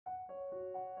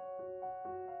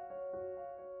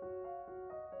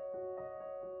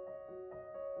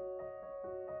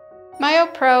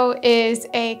MyoPro is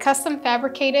a custom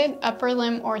fabricated upper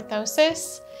limb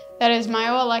orthosis that is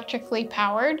myoelectrically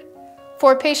powered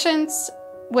for patients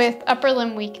with upper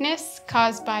limb weakness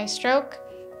caused by stroke,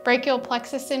 brachial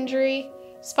plexus injury,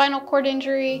 spinal cord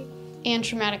injury, and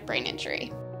traumatic brain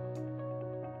injury.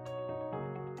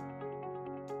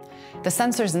 The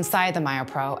sensors inside the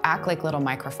MyoPro act like little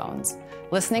microphones,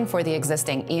 listening for the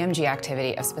existing EMG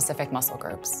activity of specific muscle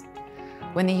groups.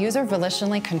 When the user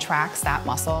volitionally contracts that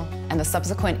muscle and the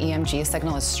subsequent EMG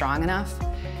signal is strong enough,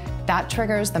 that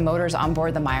triggers the motors on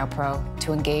board the MyoPro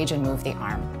to engage and move the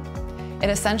arm. It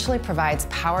essentially provides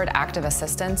powered active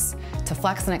assistance to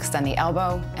flex and extend the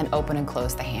elbow and open and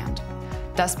close the hand,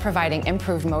 thus providing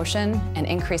improved motion and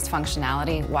increased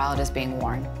functionality while it is being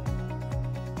worn.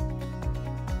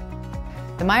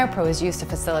 The MyoPro is used to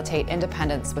facilitate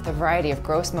independence with a variety of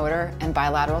gross motor and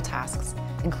bilateral tasks,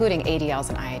 including ADLs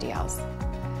and IADLs.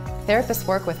 Therapists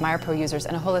work with MyoPro users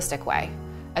in a holistic way,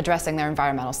 addressing their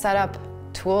environmental setup,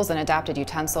 tools and adapted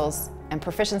utensils, and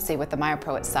proficiency with the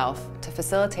MyoPro itself to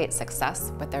facilitate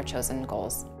success with their chosen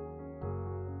goals.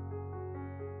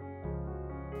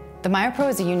 The MyoPro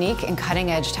is a unique and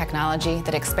cutting-edge technology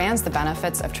that expands the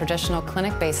benefits of traditional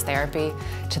clinic-based therapy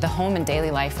to the home and daily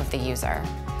life of the user.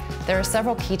 There are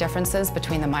several key differences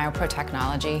between the MyoPro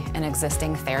technology and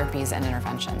existing therapies and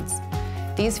interventions.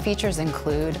 These features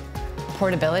include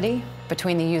portability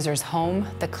between the user's home,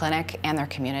 the clinic, and their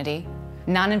community.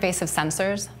 Non-invasive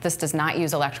sensors. This does not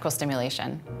use electrical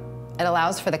stimulation. It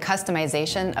allows for the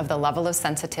customization of the level of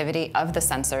sensitivity of the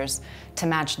sensors to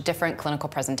match different clinical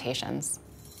presentations.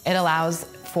 It allows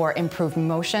for improved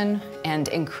motion and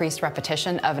increased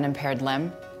repetition of an impaired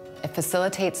limb. It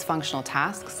facilitates functional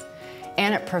tasks,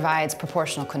 and it provides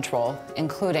proportional control,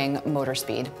 including motor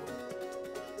speed.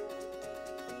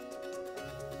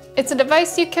 It's a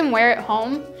device you can wear at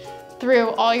home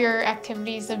through all your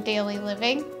activities of daily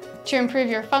living to improve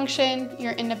your function,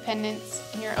 your independence,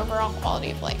 and your overall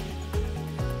quality of life.